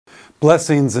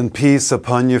Blessings and peace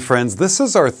upon you, friends. This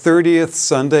is our 30th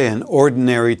Sunday in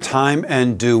Ordinary Time,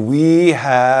 and do we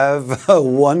have a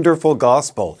wonderful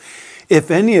gospel. If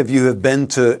any of you have been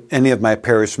to any of my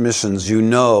parish missions, you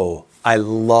know I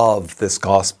love this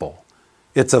gospel.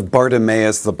 It's of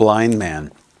Bartimaeus the blind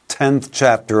man, 10th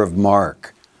chapter of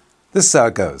Mark. This is how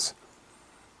it goes.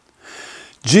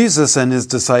 Jesus and his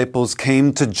disciples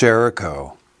came to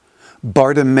Jericho.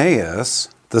 Bartimaeus,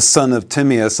 the son of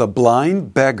Timaeus, a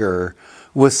blind beggar,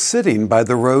 was sitting by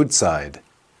the roadside.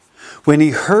 When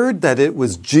he heard that it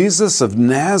was Jesus of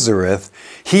Nazareth,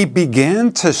 he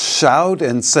began to shout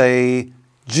and say,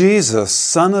 "Jesus,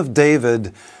 Son of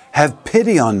David, have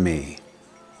pity on me."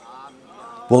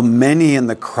 Well, many in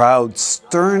the crowd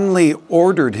sternly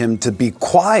ordered him to be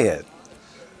quiet,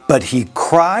 but he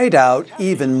cried out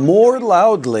even more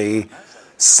loudly,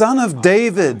 "Son of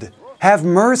David, have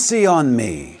mercy on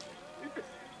me."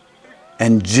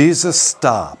 And Jesus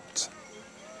stopped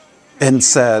and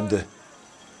said,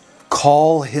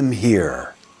 "Call him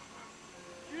here."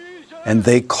 And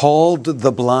they called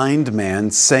the blind man,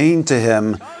 saying to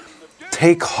him,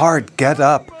 "Take heart, get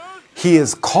up, he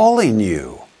is calling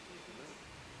you."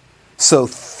 So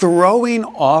throwing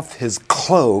off his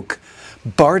cloak,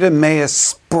 Bartimaeus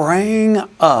sprang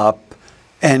up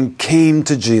and came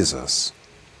to Jesus.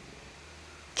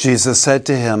 Jesus said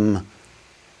to him,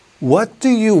 "What do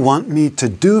you want me to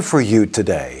do for you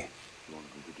today?"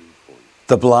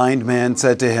 The blind man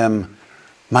said to him,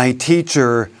 "My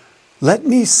teacher, let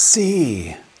me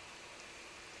see."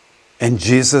 And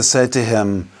Jesus said to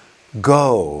him,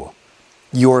 "Go,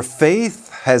 your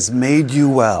faith has made you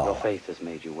well." Your faith has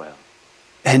made you well.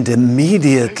 And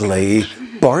immediately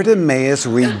Bartimaeus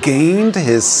regained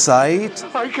his sight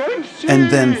and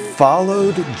then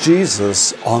followed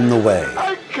Jesus on the way.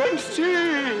 I can see.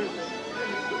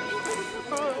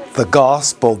 The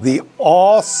gospel, the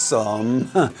awesome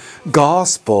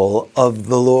gospel of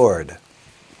the Lord.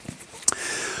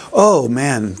 Oh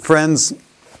man, friends,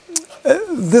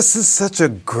 this is such a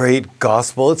great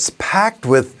gospel. It's packed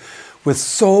with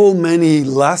so many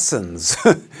lessons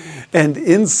and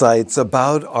insights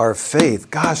about our faith.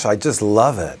 Gosh, I just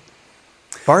love it.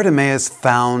 Bartimaeus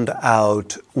found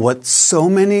out what so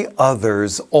many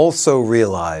others also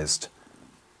realized.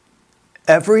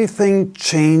 Everything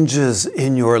changes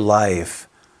in your life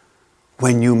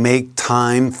when you make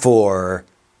time for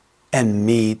and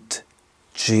meet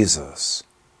Jesus.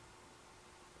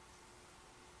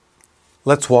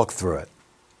 Let's walk through it.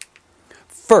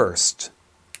 First,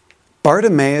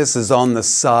 Bartimaeus is on the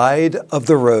side of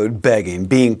the road begging,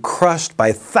 being crushed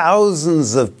by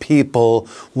thousands of people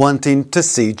wanting to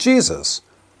see Jesus.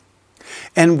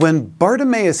 And when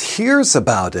Bartimaeus hears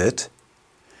about it,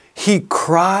 he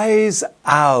cries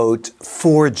out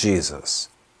for Jesus.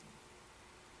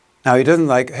 Now, he doesn't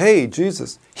like, "Hey,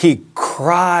 Jesus." He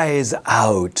cries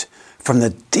out from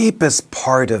the deepest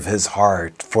part of his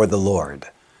heart for the Lord.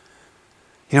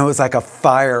 You know, it's like a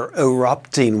fire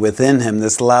erupting within him,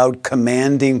 this loud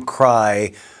commanding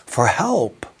cry for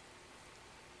help.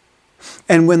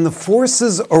 And when the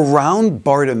forces around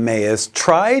Bartimaeus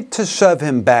tried to shove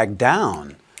him back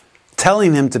down,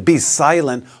 telling him to be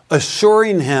silent,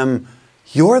 assuring him,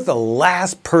 "You're the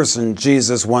last person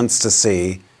Jesus wants to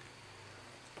see,"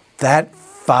 that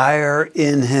fire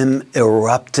in him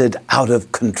erupted out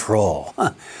of control.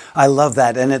 I love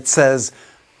that. And it says,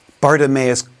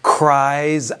 Bartimaeus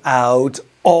cries out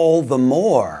all the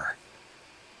more.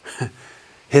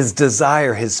 His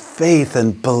desire, his faith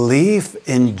and belief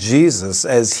in Jesus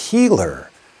as healer,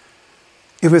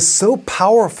 it was so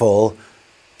powerful,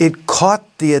 it caught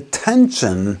the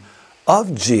attention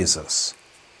of Jesus.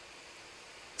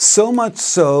 So much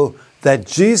so that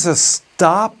Jesus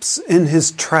stops in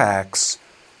his tracks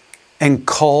and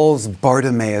calls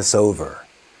Bartimaeus over.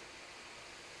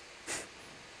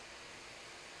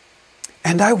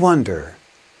 And I wonder,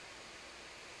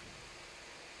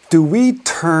 do we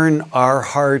turn our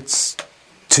hearts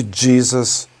to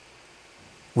Jesus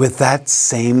with that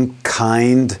same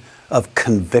kind of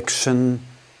conviction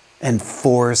and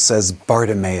force as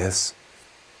Bartimaeus?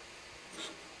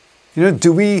 You know,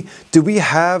 do we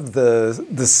have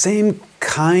the same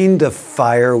kind of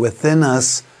fire within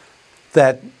us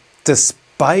that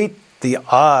despite the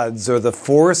odds or the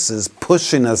forces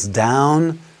pushing us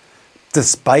down,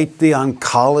 despite the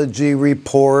oncology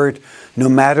report, no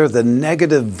matter the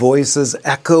negative voices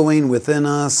echoing within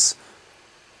us,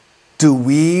 do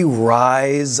we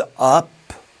rise up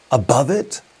above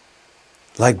it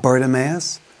like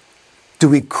Bartimaeus? Do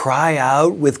we cry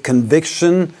out with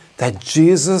conviction that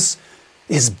Jesus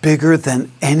is bigger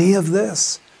than any of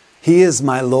this? He is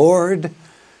my Lord.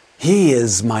 He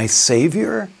is my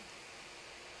Savior.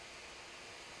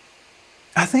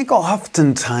 I think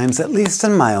oftentimes, at least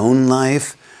in my own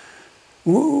life,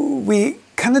 we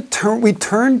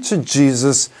turn to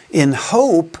Jesus in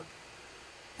hope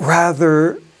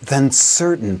rather than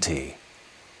certainty.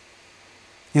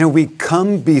 We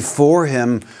come before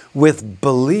him with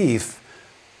belief,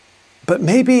 but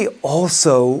maybe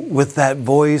also with that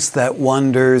voice that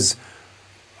wonders,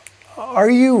 are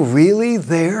you really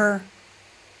there?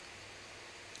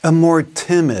 A more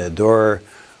timid or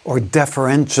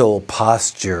deferential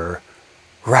posture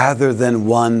rather than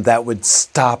one that would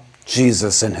stop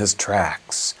Jesus in his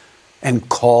tracks and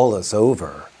call us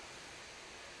over.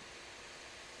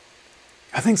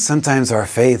 I think sometimes our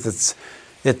faith,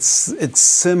 it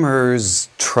simmers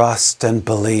trust and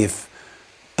belief,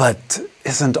 but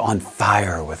isn't on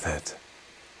fire with it.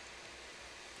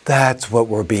 That's what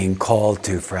we're being called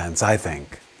to, friends, I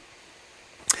think.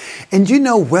 And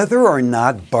whether or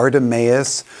not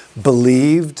Bartimaeus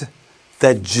believed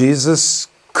that Jesus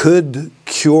could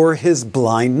cure his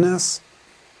blindness,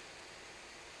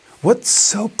 what's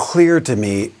so clear to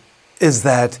me is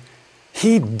that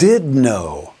he did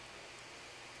know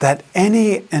that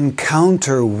any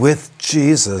encounter with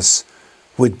Jesus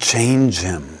would change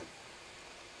him,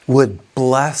 would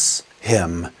bless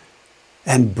him,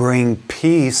 and bring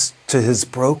peace to his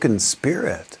broken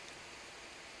spirit.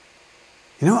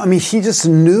 He just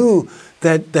knew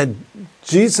that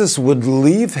Jesus would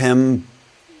leave him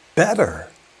better.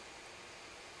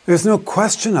 There's no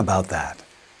question about that.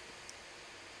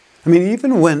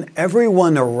 Even when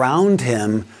everyone around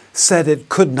him said it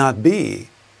could not be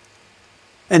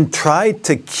and tried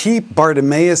to keep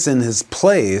Bartimaeus in his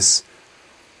place,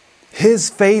 his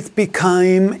faith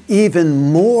became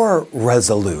even more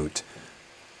resolute.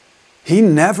 He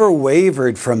never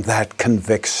wavered from that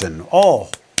conviction. Oh,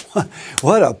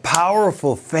 what a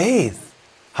powerful faith,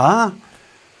 huh?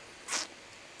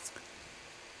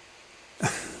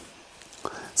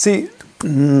 See,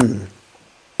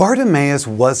 Bartimaeus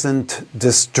wasn't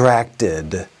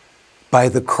distracted by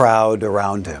the crowd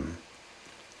around him,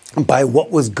 by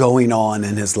what was going on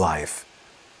in his life.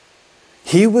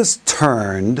 He was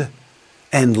turned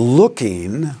and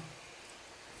looking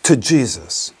to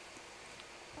Jesus.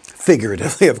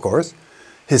 Figuratively, of course.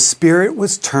 His spirit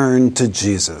was turned to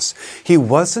Jesus. He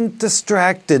wasn't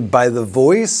distracted by the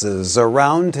voices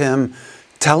around him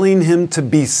telling him to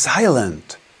be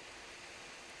silent.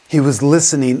 He was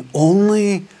listening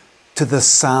only to the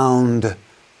sound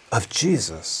of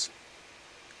Jesus.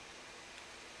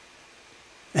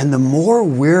 And the more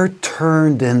we're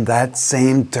turned in that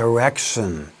same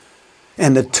direction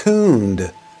and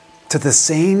attuned to the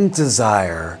same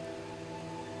desire,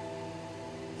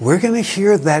 we're going to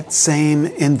hear that same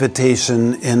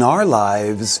invitation in our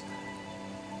lives.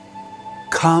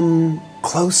 Come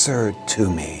closer to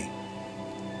me.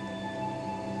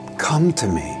 Come to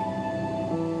me.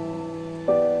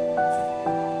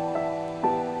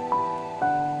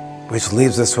 Which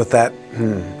leaves us with that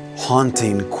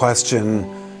haunting question.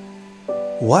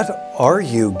 What are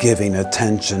you giving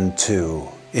attention to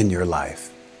in your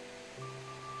life?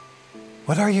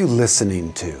 What are you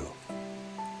listening to?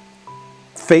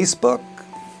 Facebook?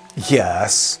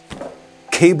 Yes.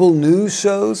 Cable news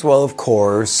shows? Well, of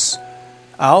course.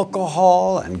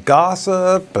 Alcohol and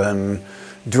gossip and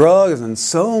drugs and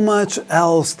so much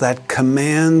else that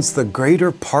commands the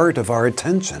greater part of our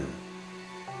attention.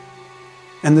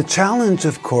 And the challenge,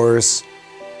 of course,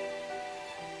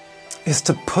 is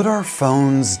to put our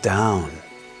phones down,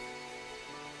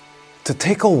 to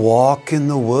take a walk in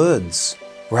the woods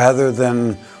rather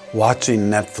than watching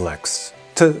Netflix,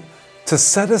 to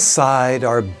set aside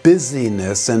our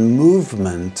busyness and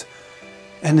movement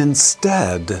and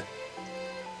instead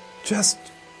just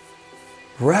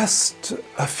rest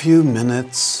a few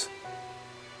minutes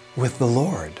with the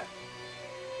Lord,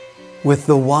 with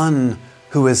the one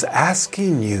who is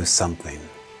asking you something.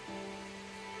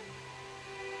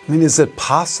 Is it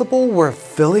possible we're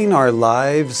filling our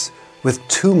lives with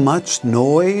too much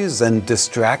noise and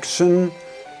distraction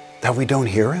that we don't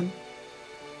hear him?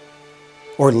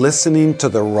 Or listening to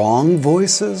the wrong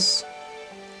voices?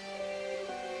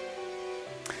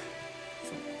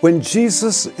 When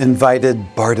Jesus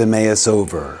invited Bartimaeus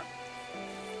over,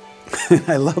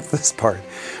 I love this part.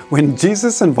 When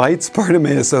Jesus invites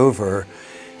Bartimaeus over,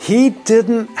 he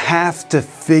didn't have to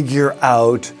figure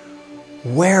out,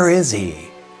 where is he?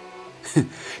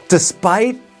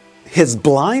 Despite his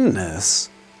blindness,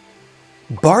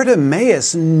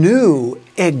 Bartimaeus knew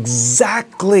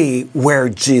exactly where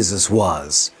Jesus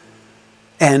was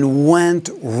and went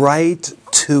right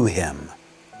to him.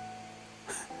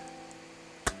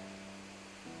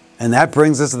 And that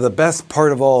brings us to the best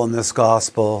part of all in this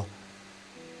gospel.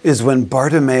 is when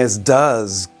Bartimaeus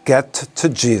does get to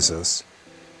Jesus,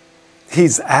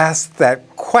 he's asked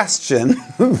that question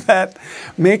that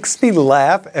makes me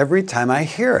laugh every time I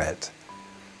hear it.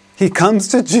 He comes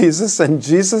to Jesus, and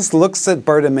Jesus looks at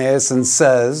Bartimaeus and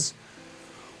says,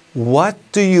 "What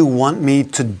do you want me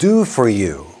to do for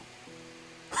you?"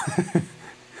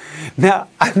 Now,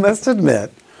 I must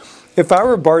admit, if I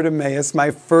were Bartimaeus,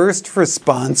 my first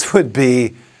response would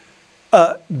be,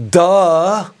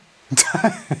 duh.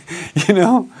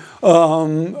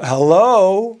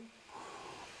 Hello.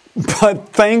 But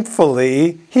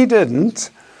thankfully, he didn't.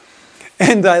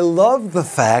 And I love the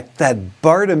fact that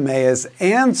Bartimaeus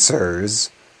answers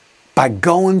by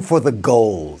going for the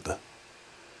gold.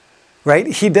 Right?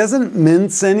 He doesn't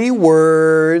mince any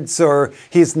words, or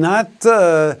he's not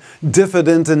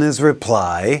diffident in his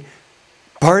reply.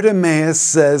 Bartimaeus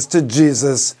says to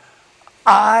Jesus,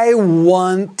 "I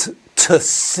want to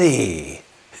see.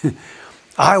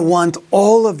 I want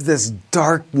all of this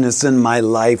darkness in my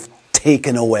life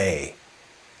taken away."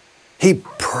 He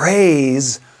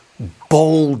prays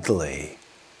boldly,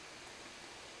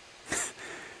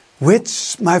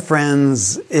 which, my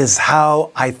friends, is how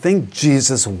I think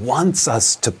Jesus wants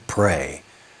us to pray,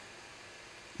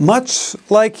 much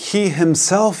like he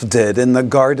himself did in the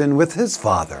garden with his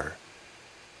Father.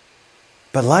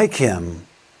 But like him,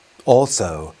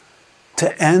 also,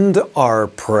 to end our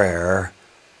prayer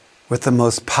with the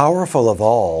most powerful of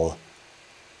all,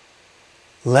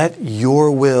 "Let your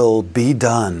will be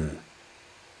done,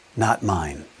 not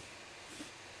mine."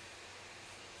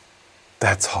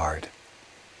 That's hard.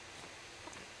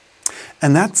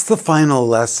 And that's the final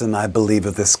lesson, I believe,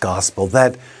 of this gospel,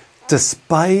 that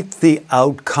despite the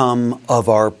outcome of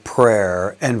our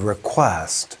prayer and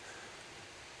request,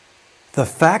 the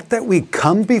fact that we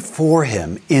come before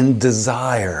him in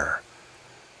desire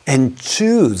and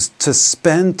choose to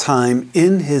spend time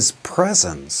in his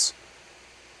presence,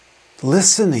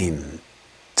 listening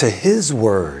to his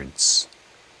words,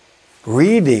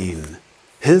 reading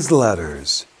his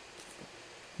letters,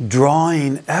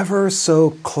 drawing ever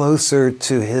so closer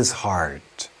to his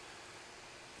heart,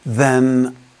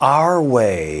 then our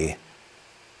way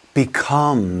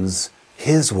becomes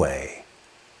his way.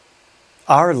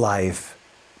 Our life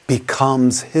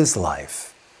becomes his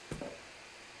life.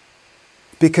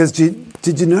 Because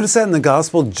did you notice that in the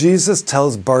gospel? Jesus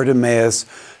tells Bartimaeus,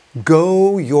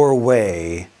 "Go your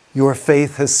way, your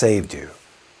faith has saved you."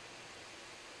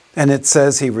 And it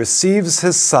says he receives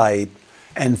his sight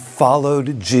and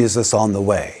followed Jesus on the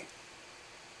way.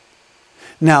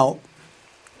 Now,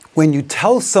 when you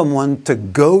tell someone to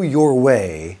go your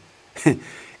way,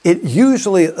 it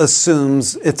usually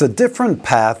assumes it's a different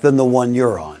path than the one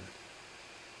you're on.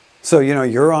 So,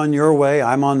 you're on your way,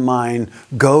 I'm on mine.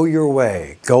 Go your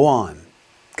way. Go on.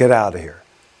 Get out of here.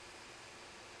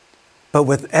 But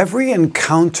with every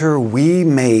encounter we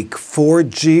make for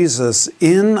Jesus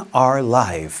in our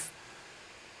life,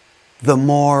 the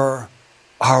more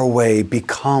our way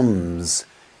becomes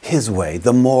his way,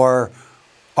 the more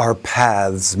our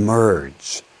paths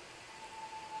merge,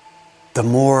 the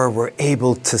more we're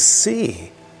able to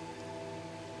see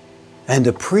and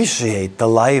appreciate the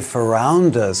life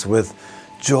around us with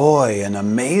joy and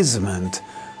amazement,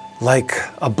 like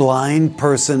a blind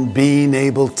person being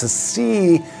able to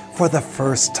see for the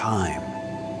first time.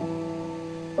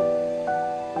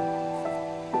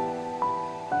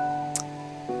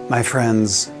 My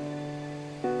friends,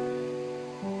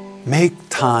 make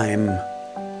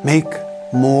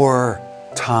more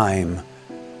time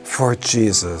for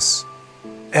Jesus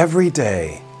every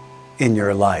day in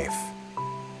your life.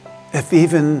 If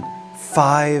even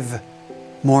 5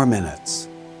 more minutes.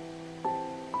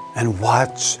 And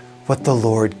watch what the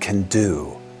Lord can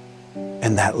do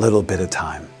in that little bit of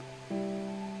time.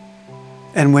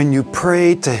 And when you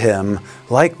pray to him,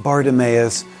 like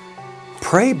Bartimaeus,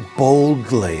 pray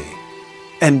boldly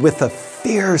and with a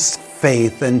fierce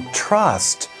faith and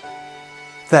trust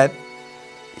that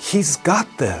he's got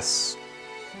this.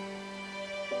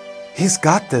 He's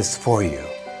got this for you.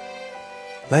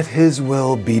 Let his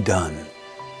will be done.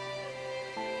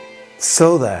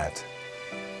 So that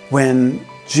when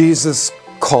Jesus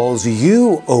calls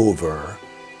you over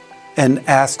and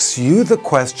asks you the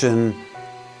question,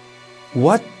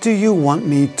 "What do you want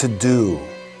me to do?"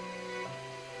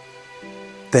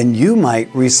 then you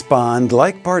might respond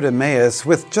like Bartimaeus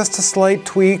with just a slight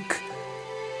tweak,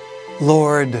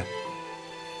 "Lord,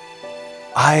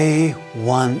 I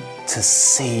want to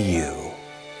see you."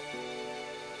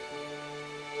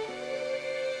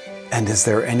 And is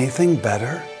there anything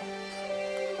better?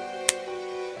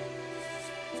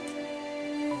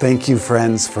 Thank you,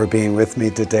 friends, for being with me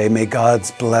today. May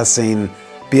God's blessing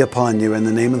be upon you in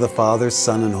the name of the Father,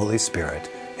 Son, and Holy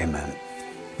Spirit. Amen.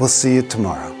 We'll see you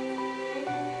tomorrow.